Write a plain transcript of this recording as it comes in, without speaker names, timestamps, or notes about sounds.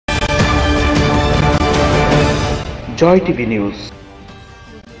জয় TV news.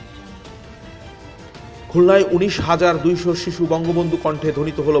 খুলনায় 19,200 শিশু বঙ্গবন্ধু কণ্ঠে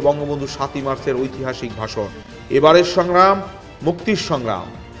ধ্বনিত হল বঙ্গবন্ধু 7ই মার্চের ঐতিহাসিক ভাষণ। এবারের সংগ্রাম মুক্তির সংগ্রাম,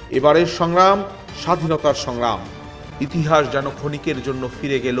 এবারের সংগ্রাম স্বাধীনতার সংগ্রাম। ইতিহাস যেন ক্ষণিকের জন্য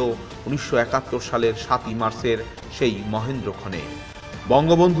ফিরে গেল 1971 সালের 7ই মার্চের সেই মহেন্দ্রক্ষণে।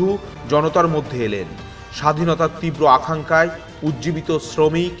 বঙ্গবন্ধু জনতার মধ্যে এলেন। স্বাধীনতার তীব্র আকাঙ্ক্ষায় উজ্জীবিত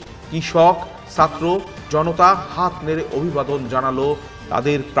শ্রমিক, কৃষক, ছাত্র জনতা হাত নেড়ে অভিবাদন জানালো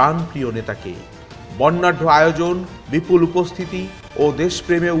তাদের প্রাণপ্রিয় নেতাকে। বর্ণাঢ্য আয়োজন, বিপুল উপস্থিতি ও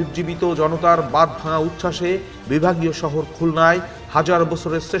দেশপ্রেমে উজ্জীবিত জনতার বাঁধ ভাঙা উচ্ছ্বাসে বিভাগীয় শহর খুলনায় হাজার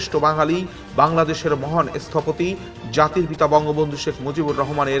বছরের শ্রেষ্ঠ বাঙালি, বাংলাদেশের মহান স্থপতি, জাতির পিতা বঙ্গবন্ধু শেখ মুজিবুর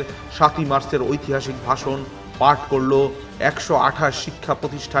রহমানের 7ই মার্চের ঐতিহাসিক ভাষণ পাঠ করল 128 শিক্ষা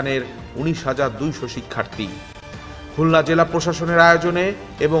প্রতিষ্ঠানের 19,200 শিক্ষার্থী। খুলনা জেলা প্রশাসনের আয়োজনে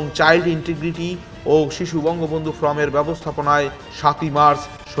এবং চাইল্ড ইন্টিগ্রিটি ও শিশু বঙ্গবন্ধু ফোরামের ব্যবস্থাপনায় 7ই মার্চ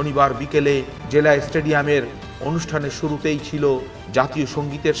শনিবার বিকেলে জেলা স্টেডিয়ামের অনুষ্ঠানের শুরুতেই ছিল জাতীয়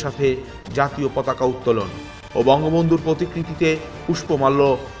সঙ্গীতের সাথে জাতীয় পতাকা উত্তোলন ও বঙ্গবন্ধুর প্রতিকৃতিতে পুষ্পমাল্য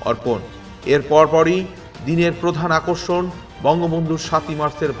অর্পণ। এর পরপরই দিনের প্রধান আকর্ষণ বঙ্গবন্ধুর 7ই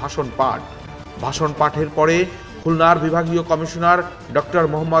মার্চের ভাষণ পাঠের পরে খুলনার বিভাগীয় কমিশনার ডক্টর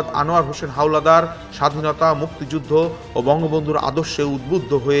মোহাম্মদ আনোয়ার হোসেন হাওলাদার স্বাধীনতা, মুক্তিযুদ্ধ ও বঙ্গবন্ধুর আদর্শে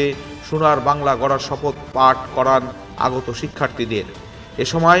উদ্বুদ্ধ হয়ে সোনার বাংলা গড়ার শপথ পাঠ করান আগত শিক্ষার্থীদের। এ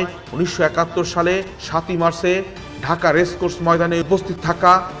সময় 1971 সালে 7ই মার্চে ঢাকা রেসকোর্স ময়দানে উপস্থিত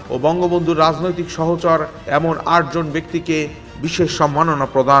থাকা ও বঙ্গবন্ধুর রাজনৈতিক সহচর এমন 8 জন ব্যক্তিকে বিশেষ সম্মাননা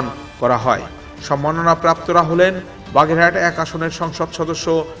প্রদান করা হয়। সম্মাননা প্রাপ্তরা হলেন বাগেরহাট 1 আসনের সংসদ সদস্য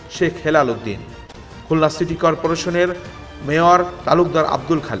শেখ হেলাল উদ্দিন, খুলনা সিটি কর্পোরেশনের মেয়র তালুকদার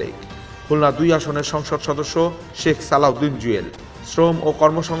আব্দুল খালেক, খুলনা 2 আসনের সংসদ সদস্য শেখ সালাউদ্দিন জুয়েল, শ্রম ও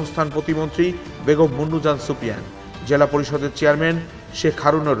কর্মসংস্থান প্রতিমন্ত্রী বেগম মুন্নুজান সুপিয়ান, জেলা পরিষদের চেয়ারম্যান শেখ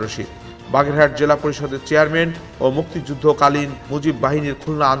হারুনুর রশিদ, বাগেরহাট জেলা পরিষদের চেয়ারম্যান ও মুক্তিযুদ্ধকালীন মুজিব বাহিনীর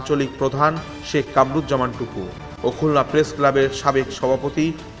খুলনা আঞ্চলিক প্রধান শেখ কামরুজ্জামান টুকু ও খুলনা প্রেস ক্লাবের সাবেক সভাপতি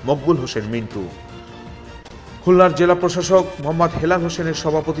মকবুল হোসেন মিন্টু। খুলনার জেলা প্রশাসক মোহাম্মদ হেলাল হোসেনের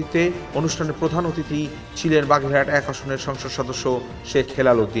সভাপতিত্বে অনুষ্ঠানে প্রধান অতিথি ছিলেন বাগেরহাট 1 আসনের সংসদ সদস্য শেখ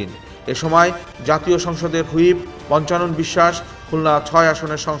হেলাল উদ্দিন। এ সময় জাতীয় সংসদের হুইপ পঞ্চানন বিশ্বাস, খুলনা 6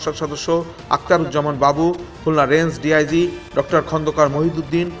 আসনের সংসদ সদস্য আক্তারুজ্জামান বাবু, Khulna range DIG doctor Khandakar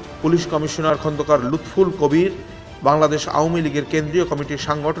Mohiuddin, police commissioner Khandakar Lutful কবির, বাংলাদেশ আওয়ামী লীগের কেন্দ্রীয় কমিটির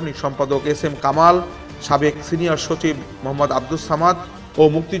সাংগঠনিক সম্পাদক SM কামাল, সাবেক সিনিয়র সচিব মোহাম্মদ আব্দুস সামাদ ও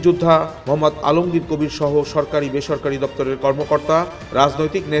মুক্তিযোদ্ধা মোহাম্মদ আলমগীর কবির সহ সরকারি বেসরকারি দপ্তরের কর্মকর্তা,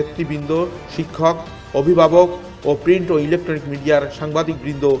 রাজনৈতিক নেতৃবৃন্দ, শিক্ষক, অভিভাবক ও প্রিন্ট ও ইলেকট্রনিক মিডিয়ার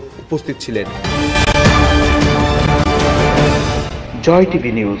সাংবাদিকবৃন্দ উপস্থিত ছিলেন। জয়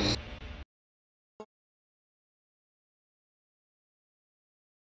টিভি নিউজ।